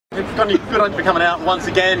good on you for coming out once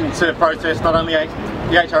again to protest not only the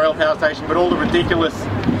HRL power station, but all the ridiculous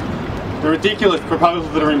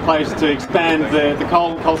proposals that are in place to expand the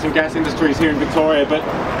coal and gas industries here in Victoria. But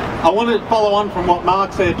I want to follow on from what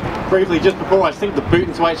Mark said briefly just before I sink the boot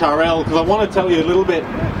into HRL, because I want to tell you a little bit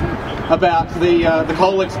about the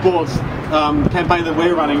coal exports campaign that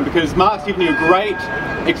we're running, because Mark's given you a great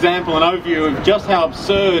example and overview of just how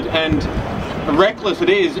absurd and reckless it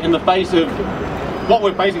is in the face of what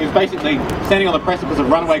we're facing is basically standing on the precipice of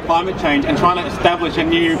runaway climate change and trying to establish a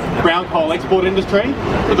new brown coal export industry.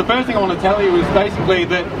 But the first thing I want to tell you is basically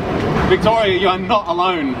that Victoria, you are not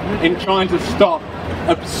alone in trying to stop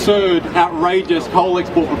absurd, outrageous coal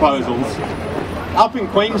export proposals. Up in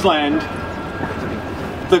Queensland,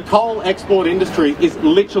 the coal export industry is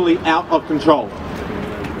literally out of control.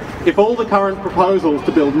 If all the current proposals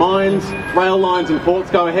to build mines, rail lines and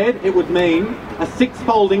ports go ahead, it would mean a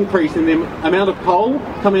 6-fold increase in the amount of coal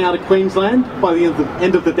coming out of Queensland by the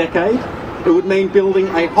end of the decade. It would mean building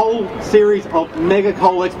a whole series of mega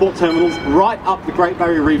coal export terminals right up the Great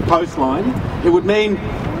Barrier Reef coastline. It would mean,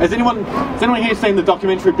 has anyone here seen the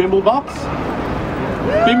documentary Bimblebox?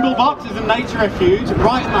 Bimblebox is a nature refuge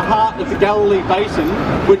right in the heart of the Galilee Basin,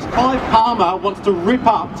 which Clive Palmer wants to rip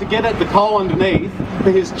up to get at the coal underneath for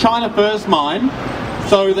his China First mine,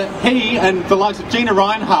 so that he and the likes of Gina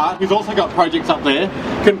Reinhardt, who's also got projects up there,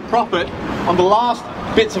 can profit on the last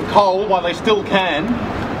bits of coal while they still can,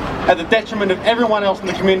 at the detriment of everyone else in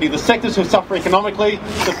the community, the sectors who suffer economically,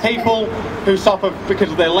 the people who suffer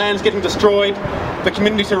because of their lands getting destroyed, the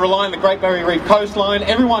communities who rely on the Great Barrier Reef coastline,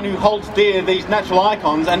 everyone who holds dear these natural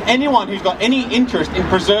icons, and anyone who's got any interest in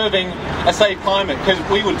preserving a safe climate, because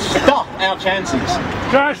we would stuff our chances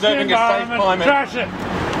preserving a safe climate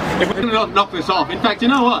if we're going to knock this off. In fact, you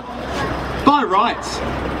know what? By rights,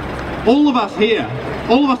 all of us here,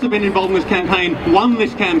 all of us have been involved in this campaign, won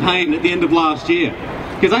this campaign at the end of last year.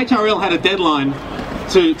 Because HRL had a deadline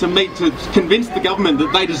to convince the government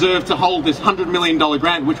that they deserved to hold this $100 million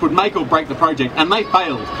grant, which would make or break the project, and they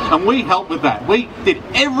failed. And we helped with that. We did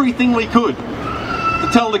everything we could to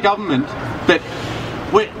tell the government that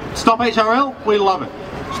stop HRL, we love it.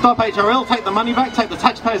 Stop HRL, take the money back, take the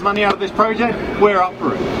taxpayers' money out of this project, we're up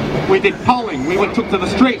for it. We did polling, we took to the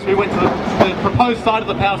streets, we went to the proposed site of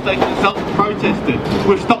the power station itself and protested.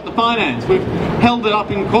 We've stopped the finance, we've held it up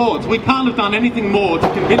in courts. We can't have done anything more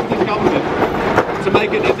to convince the government to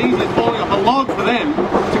make it as easy as falling off a log for them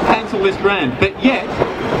to cancel this grant. But yet,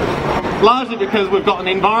 largely because we've got an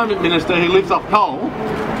environment minister who lives off coal,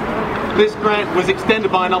 this grant was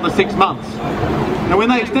extended by another 6 months. And when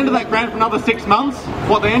they extended that grant for another 6 months,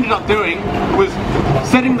 what they ended up doing was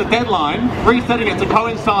setting the deadline, resetting it to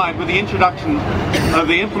coincide with the introduction of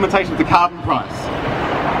the implementation of the carbon price.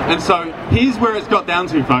 And so here's where it's got down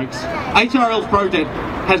to, folks. HRL's project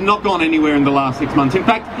has not gone anywhere in the last 6 months. In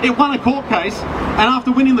fact, it won a court case, and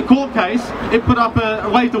after winning the court case, it put up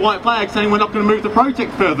waved a white flag saying we're not going to move the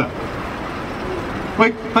project further.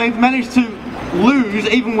 They've managed to lose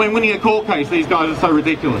even when winning a court case. These guys are so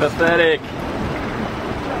ridiculous. Pathetic.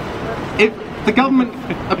 If the government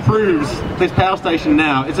approves this power station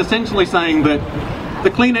now, it's essentially saying that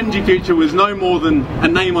the clean energy future was no more than a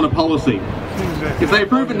name on a policy. If they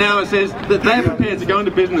approve it now, it says that they're prepared to go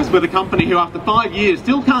into business with a company who after 5 years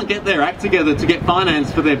still can't get their act together to get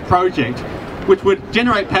finance for their project, which would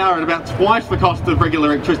generate power at about twice the cost of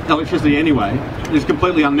regular electricity anyway. It is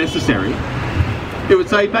completely unnecessary. It would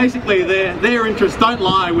say basically their interests don't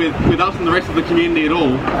lie with us and the rest of the community at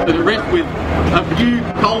all, but it rests with a few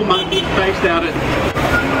coal monkeys based out of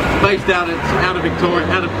Victoria,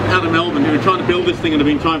 out of Melbourne, who are trying to build this thing and have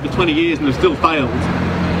been trying for 20 years and have still failed.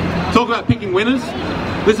 Talk about picking winners,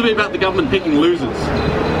 this will be about the government picking losers.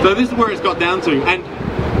 So this is where it's got down to, and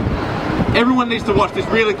everyone needs to watch this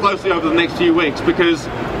really closely over the next few weeks, because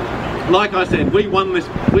like I said, we won this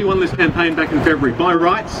campaign back in February. By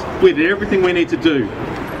rights, we did everything we need to do.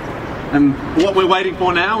 And what we're waiting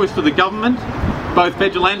for now is for the government, both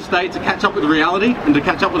federal and state, to catch up with reality and to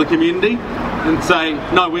catch up with the community and say,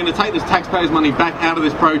 no, we're going to take this taxpayers' money back out of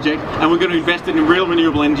this project and we're going to invest it in real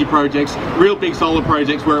renewable energy projects, real big solar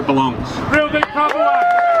projects where it belongs. Real big proper ones.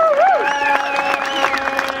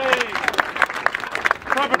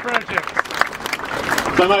 Proper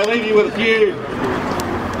projects. So may I leave you with a few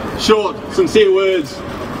short, sincere words,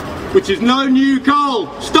 which is no new coal,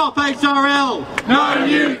 stop HRL! No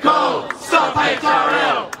new coal, stop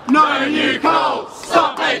HRL! No new coal,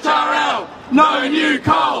 Stop HRL! no new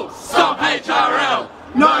coal, Stop HRL!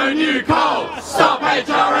 no new coal, Stop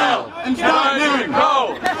HRL! and start new coal!